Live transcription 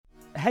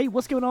Hey,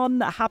 what's going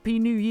on? Happy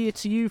New Year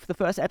to you for the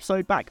first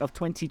episode back of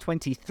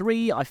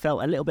 2023. I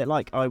felt a little bit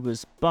like I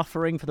was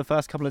buffering for the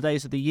first couple of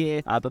days of the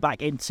year, but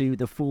back into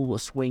the full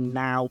swing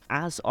now,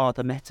 as are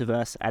the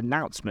Metaverse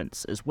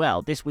announcements as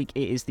well. This week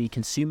it is the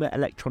Consumer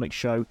Electronics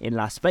Show in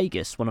Las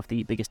Vegas, one of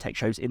the biggest tech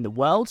shows in the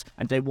world,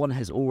 and day one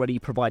has already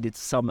provided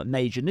some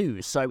major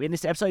news. So in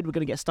this episode, we're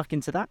going to get stuck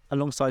into that,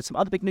 alongside some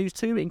other big news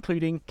too,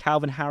 including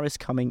Calvin Harris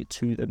coming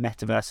to the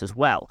Metaverse as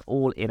well,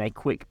 all in a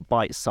quick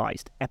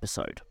bite-sized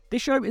episode.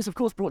 This show is, of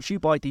course, brought to you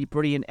by the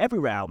brilliant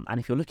Everyrealm, and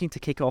if you're looking to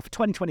kick off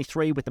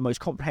 2023 with the most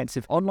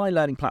comprehensive online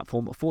learning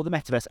platform for the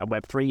Metaverse and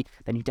Web3,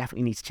 then you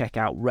definitely need to check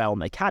out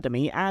Realm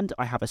Academy, and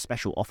I have a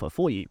special offer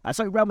for you.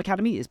 So Realm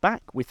Academy is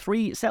back with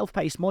 3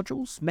 self-paced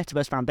modules: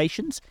 Metaverse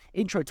Foundations,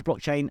 Intro to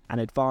Blockchain, and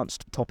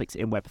Advanced Topics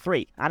in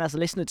Web3. And as a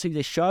listener to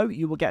this show,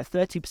 you will get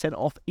 30%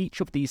 off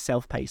each of these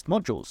self-paced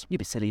modules. You'd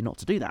be silly not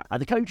to do that.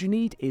 The code you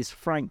need is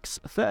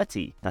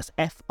FRANKS30. That's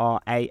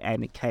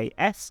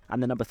FRANKS,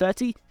 and the number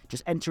 30.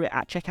 Just enter it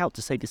at checkout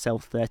to save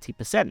yourself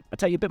 30%. I'll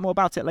tell you a bit more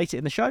about it later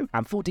in the show,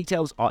 and full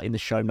details are in the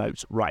show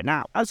notes right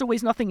now. As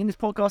always, nothing in this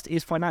podcast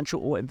is financial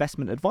or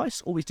investment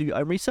advice. Always do your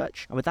own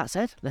research. And with that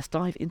said, let's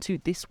dive into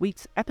this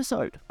week's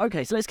episode.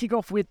 Okay, so let's kick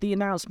off with the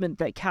announcement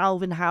that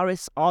Calvin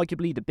Harris,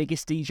 arguably the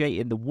biggest DJ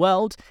in the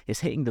world, is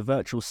hitting the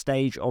virtual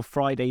stage of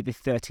Friday the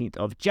 13th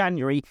of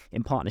January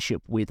in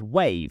partnership with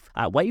Wave.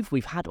 Wave,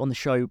 we've had on the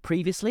show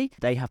previously.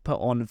 They have put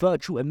on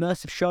virtual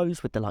immersive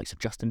shows with the likes of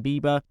Justin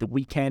Bieber, The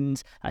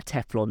Weeknd,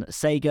 Teflon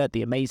Sega,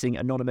 the amazing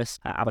anonymous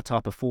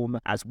avatar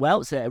performer as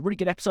well. It's a really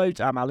good episode.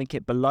 I'll link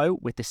it below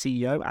with the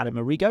CEO, Adam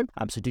Arrigo,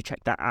 so do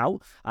check that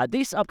out.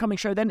 This upcoming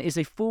show then is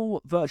a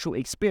full virtual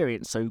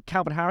experience. So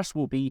Calvin Harris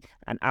will be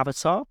an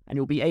avatar, and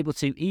you'll be able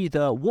to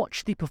either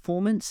watch the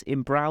performance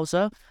in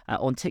browser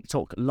on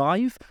TikTok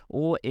Live,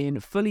 or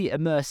in fully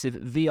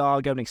immersive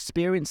VR, go and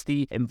experience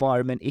the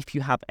environment if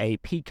you have a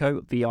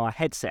Pico VR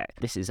headset.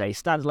 This is a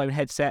standalone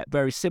headset,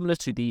 very similar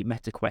to the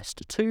Meta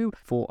Quest 2,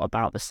 for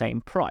about the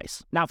same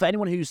price. Now, for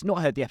anyone who's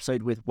not heard the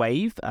episode with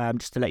Wave,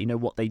 just to let you know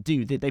what they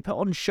do, they put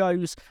on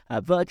shows,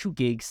 virtual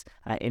gigs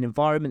in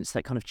environments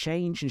that kind of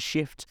change and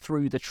shift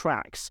through the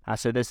tracks.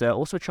 So there's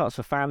also a chance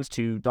for fans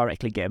to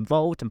directly get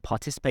involved and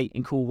participate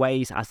in cool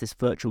ways as this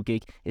virtual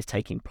gig is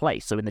taking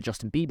place. So in the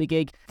Justin Bieber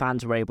gig,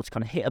 fans were able to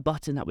kind of hit a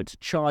button that would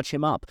charge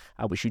him up,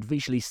 which you'd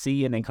visually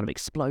see and then kind of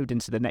explode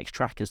into the next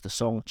track as the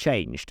song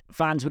changed.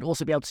 Fans would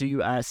also be able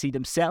to see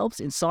themselves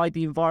inside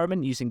the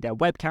environment using their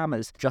webcam,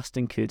 as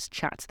Justin could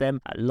chat to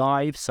them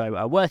live.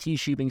 So worth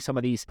YouTubing some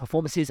of these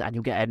performances and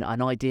you'll get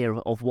an idea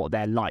of what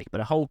they're like, but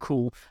a whole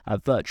cool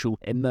virtual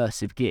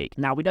immersive gig.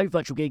 Now, we know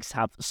virtual gigs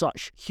have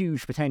such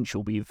huge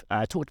potential. We've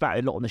talked about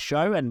it a lot on the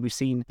show, and we've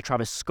seen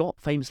Travis Scott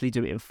famously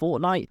do it in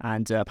Fortnite,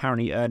 and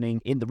apparently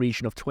earning in the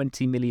region of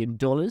 $20 million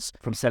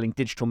from selling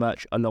digital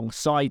merch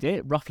alongside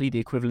it, roughly the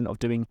equivalent of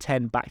doing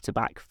 10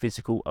 back-to-back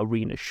physical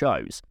arena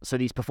shows. So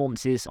these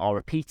performances are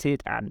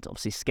repeated and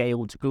obviously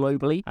scaled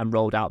globally and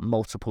rolled out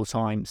multiple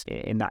times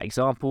in that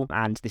example,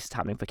 and this is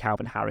happening for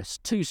Calvin Harris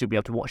too, so you'll be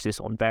able to watch this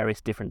on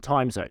various different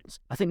time zones.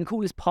 I think the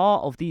coolest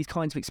part of these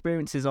kinds of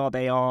experiences are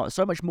they are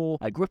so much more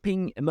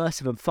gripping,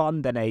 immersive and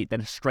fun than a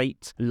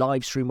straight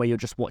live stream where you're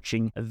just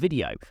watching a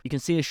video. You can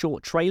see a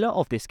short trailer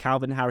of this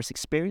Calvin Harris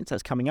experience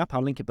that's coming up.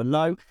 I'll link it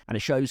below, and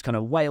it shows kind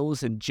of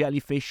whales and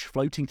jellyfish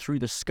floating through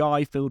the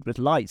sky filled with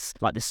lights,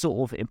 like this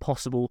sort of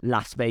impossible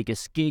Las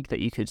Vegas gig that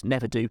you could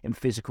never do in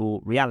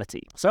physical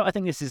reality. So I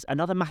think this is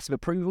another massive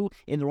approval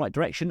in the right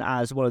direction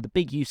as one of the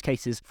big use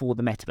cases for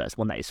the Metaverse,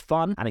 one that is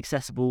fun and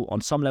accessible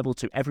on some level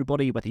to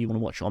everybody, whether you want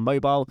to watch it on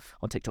mobile,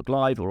 on TikTok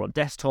Live, or on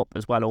desktop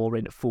as well, or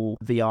in full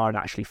VR and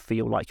actually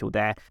feel like you're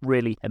there,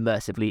 really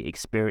immersively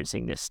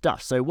experiencing this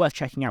stuff. So worth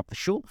checking out for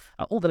sure.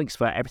 All the links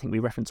for everything we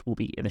reference will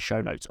be in the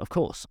show notes, of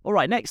course. All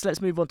right, next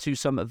let's move on to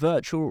some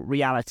virtual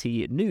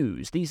reality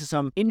news. These are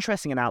some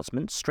interesting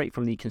announcements straight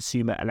from the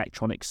Consumer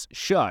Electronics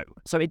Show.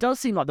 So it does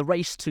seem like the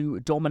race to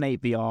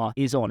dominate VR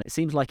is on. It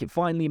seems like it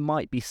finally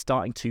might be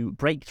starting to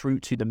break through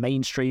to the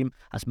mainstream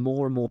as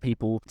more and more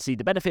people see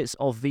the benefits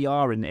of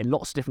VR in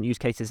lots of different use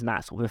cases, and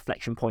that sort of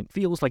inflection point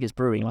feels like it's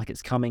brewing, like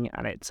it's coming,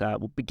 and it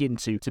will begin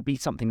to be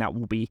something that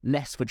will be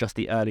less for just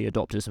the early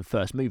adopters and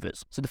first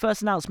movers. So the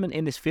first announcement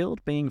in this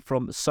field being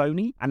from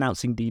Sony,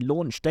 announcing the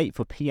launch date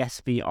for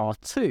PSVR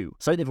 2.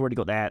 So they've already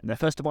got their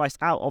first device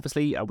out,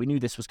 obviously. We knew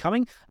this was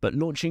coming, but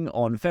launching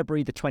on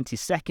February the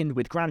 22nd,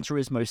 with Gran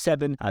Turismo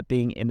 7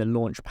 being in the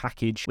launch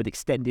package with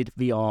extended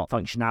VR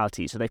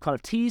functionality. So they've kind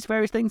of teased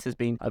various things. There's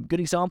been good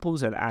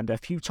examples and a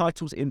few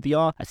titles in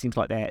VR. It seems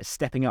like they're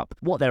stepping up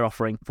what they're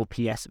offering for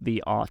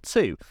PSVR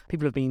 2.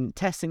 People have been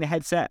testing the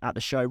headset at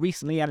the show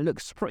recently, and it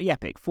looks pretty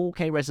epic.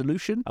 4K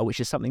resolution, which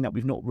is something that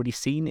we've not really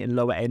seen in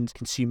lower-end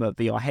consumer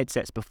VR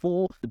headsets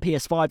before. The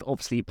PS5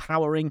 obviously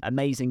powering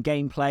amazing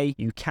gameplay.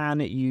 You can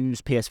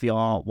use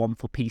PSVR 1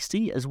 for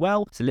PC as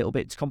well. It's a little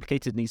bit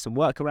complicated, needs some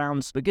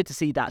workarounds, but good to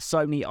see that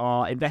Sony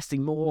are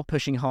investing more,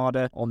 pushing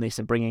harder on this,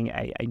 and bringing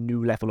a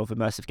new level of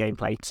immersive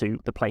gameplay to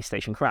the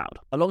PlayStation crowd.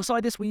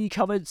 Alongside this, we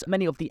covered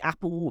many of the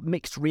Apple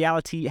mixed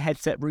reality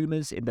headset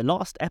rumors in the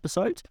last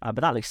episode, but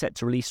but that looks set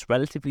to release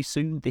relatively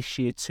soon this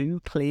year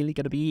too. Clearly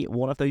going to be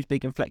one of those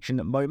big inflection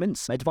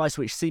moments. A device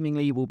which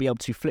seemingly will be able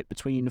to flip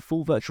between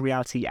full virtual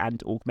reality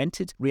and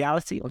augmented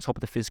reality on top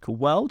of the physical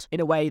world in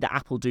a way that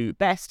Apple do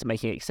best,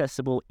 making it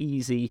accessible,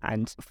 easy,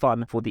 and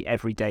fun for the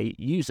everyday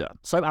user.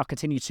 So I'll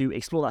continue to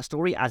explore that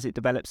story as it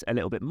develops a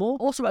little bit more.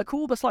 Also, a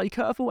cool but slightly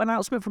curveball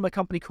announcement from a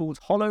company called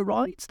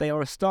HoloRide. They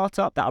are a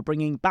startup that are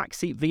bringing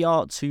backseat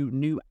VR to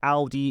new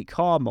Audi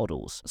car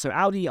models. So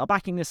Audi are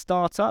backing this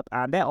startup,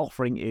 and their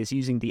offering is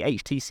using the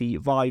HTC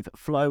Vive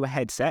Flow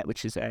headset,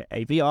 which is a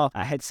VR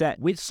headset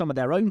with some of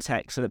their own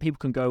tech, so that people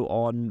can go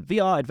on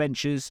VR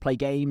adventures, play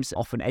games,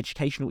 often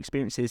educational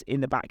experiences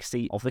in the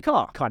backseat of the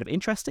car. Kind of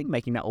interesting,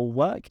 making that all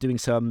work, doing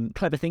some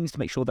clever things to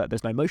make sure that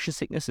there's no motion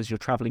sickness as you're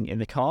traveling in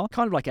the car.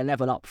 Kind of like a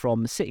level up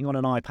from sitting on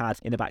an iPad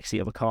in the backseat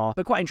of a car,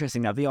 but quite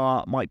interesting that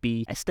VR might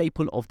be a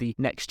staple of the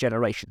next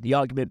generation. The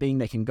argument being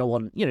they can go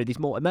on, these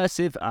more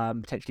immersive,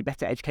 potentially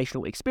better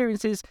educational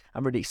experiences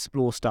and really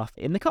explore stuff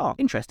in the car.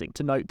 Interesting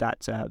to note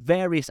that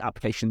various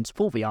applications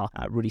for VR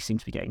really seem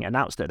to be getting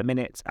announced at the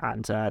minute,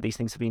 and these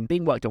things have been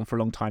being worked on for a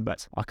long time,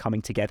 but are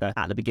coming together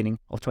at the beginning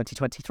of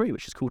 2023,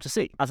 which is cool to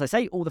see. As I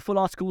say, all the full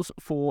articles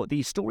for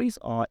these stories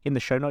are in the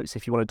show notes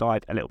if you want to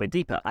dive a little bit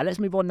deeper. Let's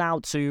move on now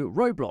to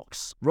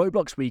Roblox.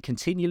 Roblox we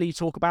continually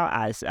talk about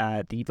as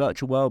the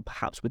virtual world,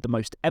 perhaps with the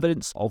most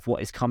evidence of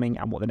what is coming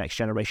and what the next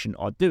generation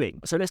are doing.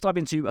 So let's dive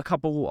into a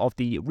couple of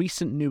the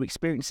recent new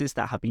experiences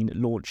that have been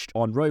launched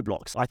on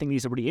Roblox. I think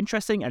these are really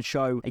interesting and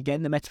show,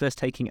 again, the metaverse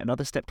taking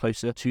another step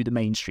closer to the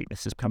mainstream.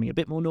 This is becoming a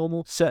bit more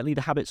normal, certainly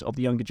the habits of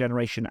the younger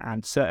generation,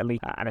 and certainly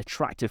an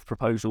attractive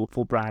proposal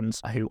for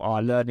brands who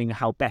are learning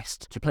how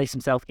best to place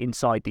themselves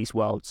inside these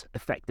worlds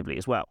effectively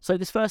as well. So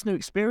this first new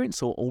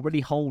experience, or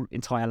really whole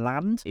entire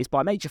land, is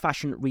by major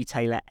fashion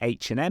retailer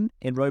H&M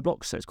in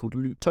Roblox, so it's called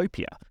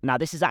Lootopia. Now,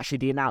 this is actually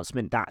the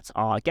announcement that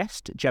our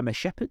guest, Gemma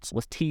Shepherd,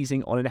 was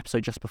teasing on an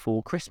episode just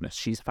before Christmas.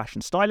 She's a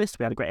fashion stylist.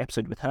 We had a great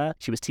episode with her.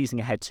 She was teasing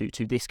ahead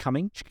to this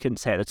coming. She couldn't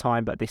say at the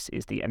time, but this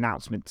is the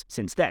announcement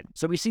since then.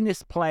 So we've seen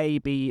this play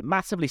be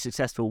massively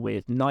successful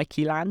with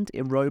Nike Land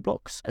in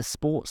Roblox, a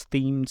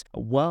sports-themed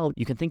world.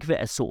 You can think of it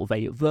as sort of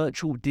a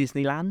virtual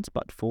Disneyland,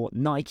 but for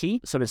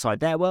Nike. So inside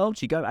their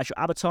world, you go as your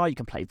avatar, you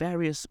can play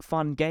various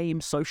fun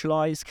games,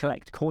 socialize,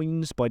 collect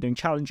coins by doing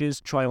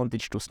challenges, try on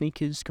digital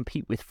sneakers,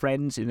 compete with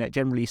friends in a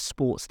generally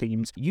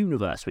sports-themed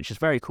universe, which is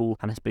very cool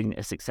and has been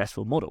a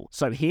successful model.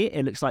 So here,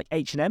 it looks like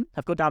H&M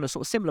have gone down a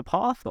sort of similar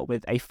path, but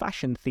with a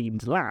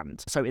fashion-themed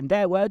land. So in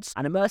their words,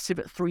 an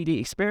immersive 3D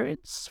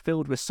experience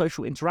filled with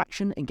social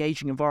interaction,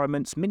 engaging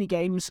environments,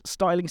 mini-games,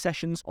 styling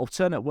sessions,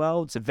 alternate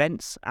worlds,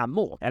 events, and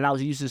more. It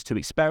allows users to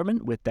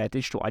experiment with their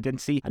digital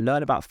identity and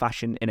learn about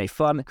fashion in a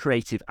fun,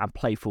 creative, and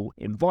playful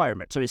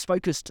environment. So it's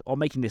focused on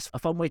making this a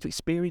fun way to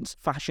experience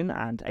fashion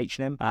and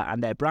H&M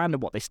and their brand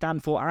and what they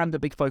stand for, and a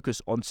big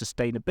focus on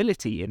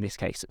sustainability in this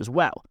case as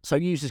well. So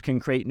users can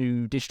create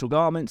new digital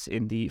garments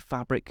in the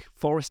fabric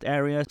forest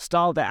area,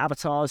 style their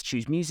avatars,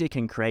 choose music,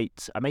 and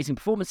create amazing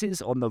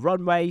performances on the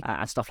runway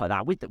and stuff like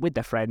that with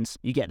their friends.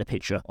 You get the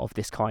picture of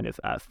this kind of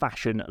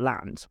fashion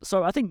land.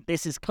 So I think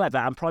this is clever,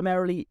 and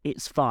primarily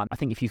it's fun. I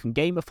think if you can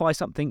gamify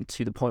something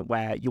to the point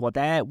where you are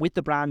there with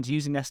the brand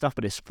using their stuff,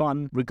 but it's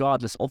fun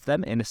regardless of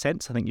them in a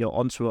sense, I think you're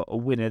onto a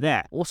winner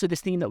there. Also,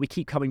 this theme that we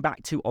keep coming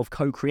back to of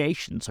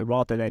co-creation. So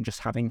rather than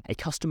just having a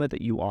customer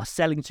that you are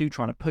selling to,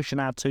 trying to push an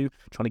ad to,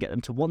 trying to get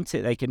them to want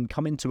it, they can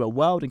come into a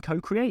world and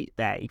co-create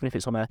there, even if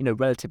it's on a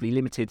relatively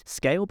limited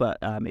scale, but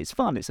it's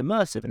fun, it's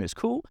immersive, and it's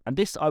cool. And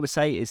this, I would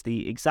say, is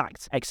the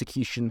exact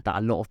execution that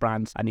a lot of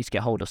brands need to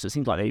get hold of. So it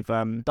seems like they've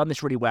done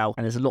this really well,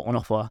 and there's a lot on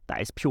offer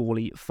that is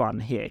purely fun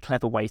here.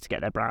 Clever way to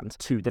get their brand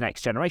to the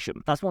next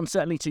generation. That's one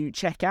certainly to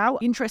check out.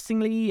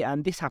 Interestingly,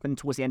 and this happened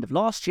towards the end of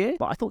last year,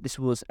 but I thought this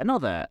was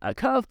another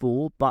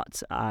curveball,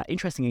 but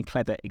interesting and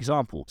clever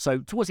example. So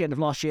towards the end of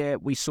last year,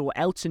 we saw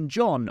Elton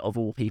John, of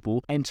all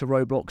people, enter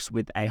Roblox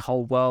with a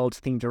whole world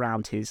themed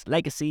around his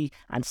legacy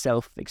and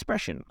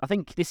self-expression. I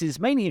think this is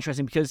mainly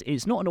interesting because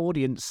it's not an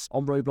audience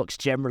on Roblox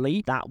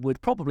generally that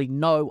would probably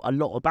know a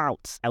lot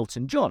about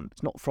Elton John.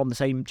 It's not from the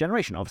same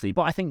generation, obviously,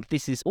 but I think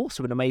this is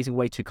also an amazing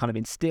way to kind of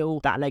instill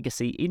that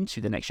legacy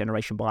into the next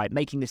generation by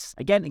making this,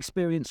 again,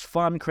 experience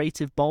fun,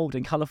 creative, bold,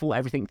 and colourful,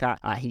 everything that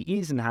he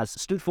is and has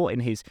stood for in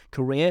his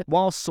career,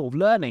 whilst sort of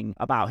learning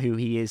about who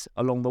he is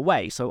along the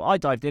way. So I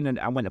dived in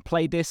and went and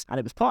played this, and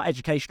it was part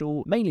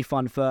educational, mainly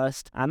fun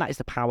first, and that is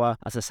the power,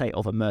 as I say,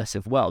 of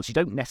immersive worlds. You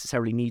don't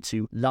necessarily need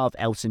to love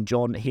Elton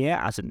John here,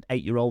 as an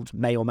 8-year-old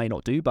may or may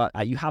not do, but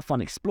you have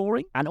fun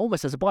exploring, and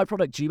almost as a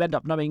byproduct, you end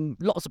up knowing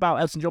lots about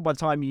Elton John by the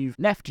time you've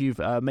left. You've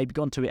maybe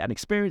gone to an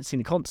experience,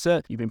 seen a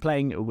concert, you've been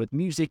playing with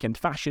music and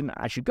fashion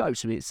as you go.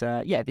 So it's,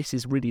 this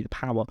is really the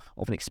power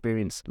of an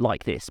experience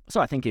like this.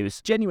 So I think it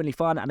was genuinely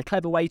fun and a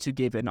clever way to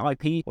give an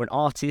IP or an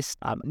artist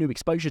new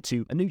exposure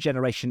to a new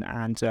generation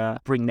and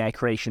bring their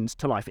creations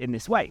to life in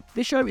this way.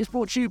 This show is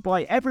brought to you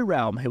by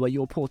Everyrealm, who are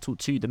your portal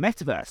to the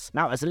metaverse.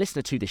 Now, as a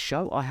listener to this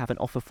show, I have an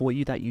offer for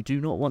you that you do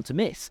not want to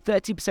miss.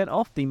 30%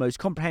 off the most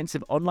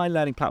comprehensive online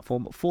learning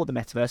platform for the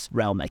metaverse,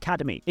 Realm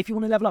Academy. If you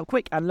want to level up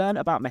quick and learn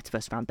about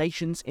metaverse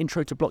foundations,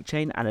 intro to blockchain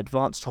blockchain, and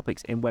advanced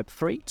topics in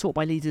Web3, taught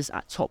by leaders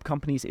at top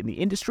companies in the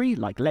industry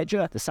like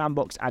Ledger, The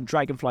Sandbox, and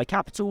Dragonfly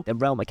Capital, then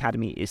Realm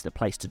Academy is the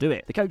place to do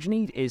it. The code you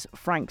need is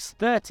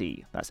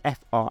Franks30. That's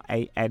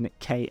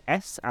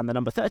Franks and the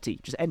number 30.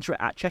 Just enter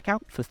it at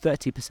checkout for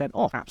 30%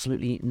 off.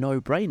 Absolutely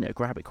no-brainer.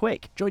 Grab it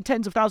quick. Join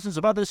tens of thousands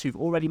of others who've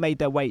already made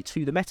their way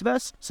to the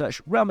metaverse.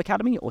 Search Realm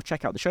Academy or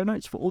check out the show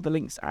notes for all the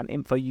links and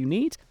info you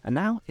need. And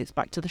now it's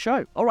back to the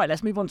show. All right,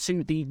 let's move on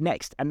to the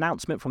next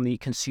announcement from the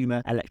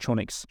Consumer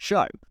Electronics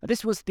Show.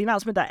 This was the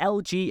announcement that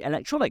LG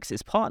Electronics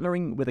is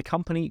partnering with a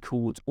company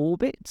called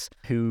Orbit,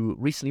 who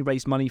recently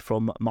raised money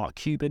from Mark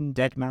Cuban,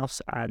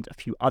 Deadmau5, and a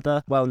few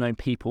other well-known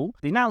people.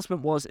 The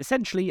announcement was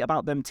essentially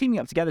about them teaming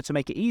up together to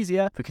make it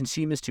easier for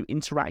consumers to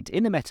interact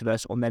in the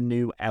metaverse on their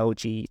new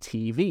LG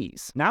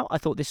TVs. Now, I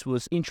thought this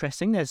was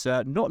interesting. There's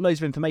not loads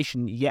of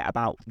information yet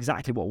about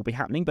exactly what will be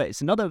happening, but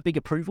it's another big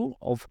approval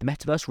of the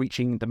metaverse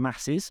reaching the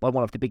masses by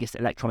one of the biggest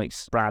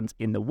electronics brands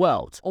in the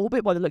world.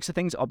 Orbit, by the looks of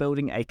things, are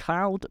building a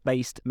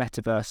cloud-based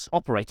metaverse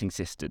operating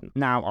system.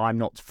 Now, I'm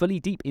not fully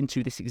deep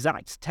into this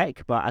exact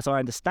tech, but as I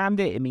understand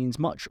it, it means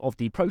much of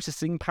the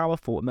processing power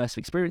for immersive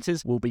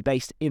experiences will be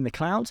based in the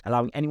cloud,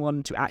 allowing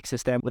anyone to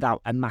access them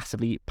without a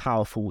massively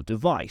powerful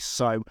device.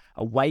 So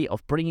a way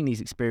of bringing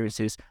these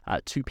experiences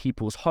to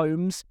people's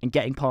homes and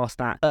getting past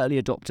that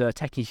early adopter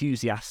tech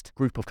enthusiast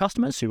group of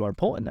customers who are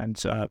important,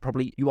 and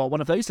probably you are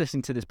one of those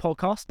listening to this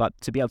podcast, but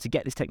to be able to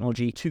get this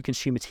technology to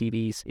consumer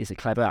TVs is a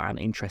clever and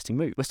interesting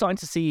move. We're starting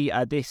to see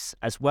this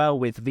as well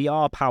with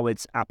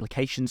VR-powered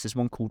applications. There's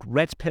one called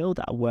Red Pill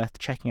that are worth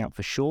checking out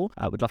for sure.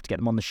 Would love to get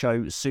them on the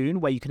show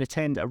soon, where you can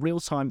attend a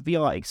real-time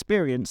VR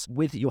experience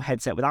with your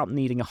headset without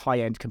needing a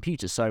high-end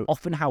computer. So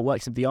often how it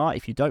works in VR,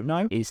 if you don't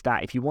know, is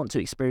that if you want to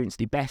experience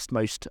the best,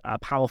 most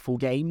powerful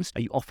games,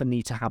 you often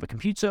need to have a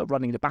computer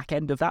running the back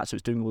end of that, so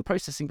it's doing all the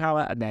processing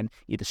power, and then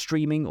either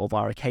streaming or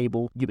via a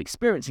cable, you're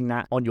experiencing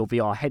that on your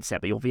VR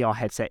headset, but your VR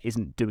headset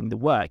isn't doing the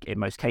work in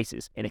most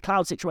cases. In a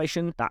cloud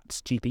situation, that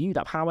GPU,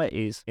 that power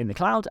is in the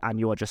cloud, and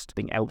you are just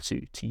being able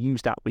to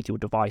use that with your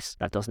device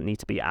that doesn't need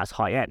to be as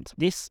high-end.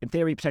 This, in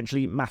theory,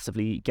 potentially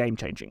massively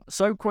game-changing.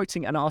 So,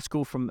 quoting an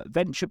article from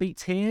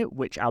VentureBeat here,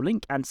 which I'll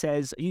link, and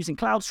says, using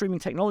cloud streaming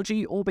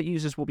technology, Orbit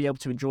users will be able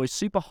to enjoy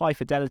super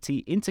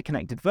high-fidelity,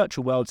 interconnected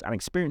virtual worlds and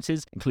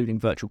experiences, including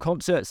virtual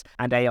concerts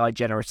and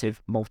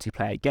AI-generative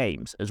multiplayer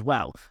games as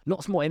well.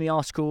 Lots more in the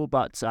article,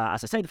 but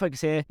as I say, the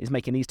focus here is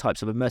making these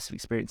types of immersive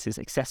experiences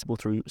accessible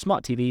through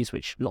smart TVs,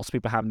 which lots of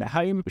people have in their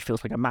home, which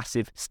feels like a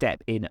massive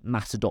step in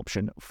mass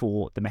adoption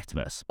for the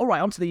metaverse. All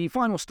right, on to the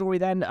final story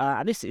then,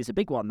 and this is a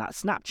big one, that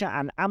Snapchat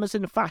and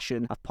Amazon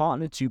Fashion have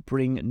partnered to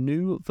bring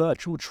new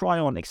virtual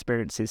try-on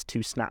experiences to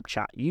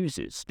Snapchat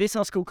users. This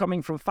article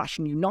coming from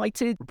Fashion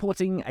United,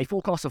 reporting a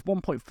forecast of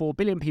 1.4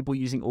 billion people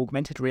using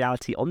augmented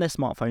reality on their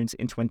smartphones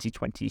in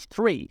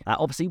 2023.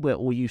 Obviously, we're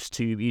all used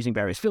to using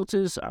various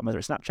filters, whether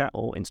it's Snapchat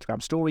or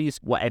Instagram stories,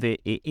 whatever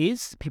it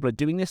is. People are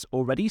doing this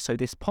already, so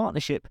this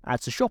partnership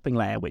adds a shopping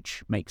layer,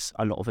 which makes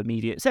a lot of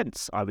immediate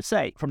sense, I would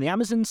say. From the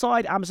Amazon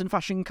side, Amazon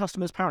Fashion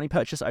customers apparently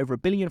purchase over 1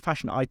 billion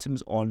fashion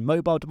items on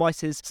mobile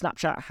devices.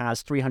 Snapchat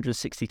has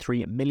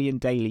 363 million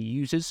daily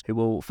users who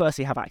will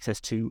firstly have access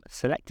to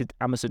selected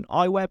Amazon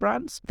eyewear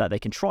brands that they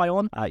can try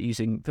on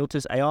using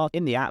filters AR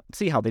in the app,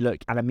 see how they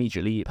look, and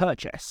immediately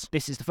purchase.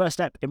 This is the first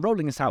step in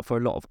rolling this out for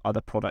a lot of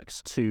other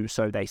products too,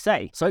 so they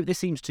say. So this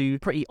seems to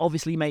pretty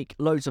obviously make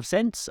loads of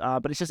sense,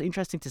 but it's just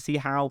interesting to see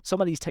how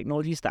some of these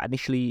technologies that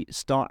initially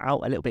start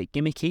out a little bit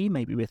gimmicky,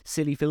 maybe with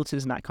silly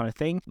filters and that kind of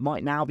thing,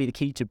 might now be the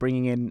key to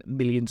bringing in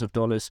millions of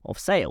dollars of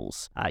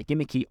sales.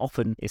 Gimmicky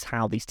often is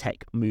how these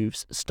tech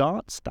moves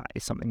start. That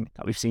is something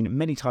that we've seen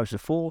many times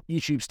before.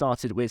 YouTube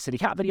started with silly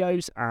cat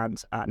videos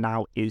and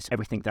now is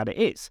everything that it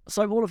is.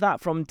 So all of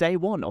that from day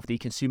one of the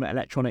Consumer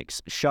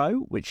Electronics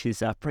Show, which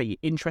is pretty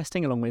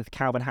interesting, along with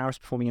Calvin Harris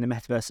performing in the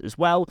metaverse as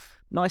well.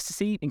 Nice to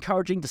see,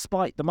 encouraging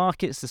despite the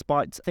markets,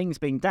 despite things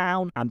being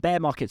down and bear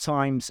market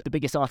times. The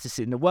biggest artists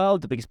in the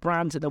world, the biggest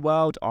brands in the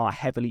world are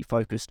heavily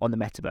focused on the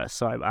metaverse.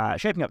 So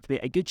shaping up to be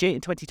a good year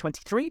in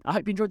 2023. I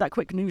hope you enjoyed that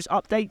quick news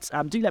update.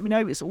 Do let me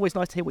know. It's always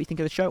nice to hear what you think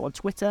of the show on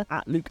Twitter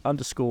at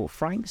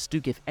Luke_Franks. Do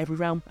give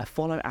Everyrealm a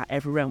follow at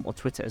Everyrealm on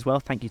Twitter as well.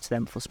 Thank you to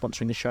them for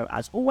sponsoring the show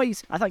as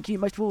always. I thank you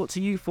most of all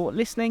to you for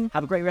listening.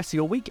 Have a great rest of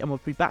your week, and we'll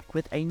be back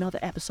with another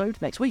episode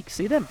next week.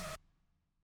 See you then.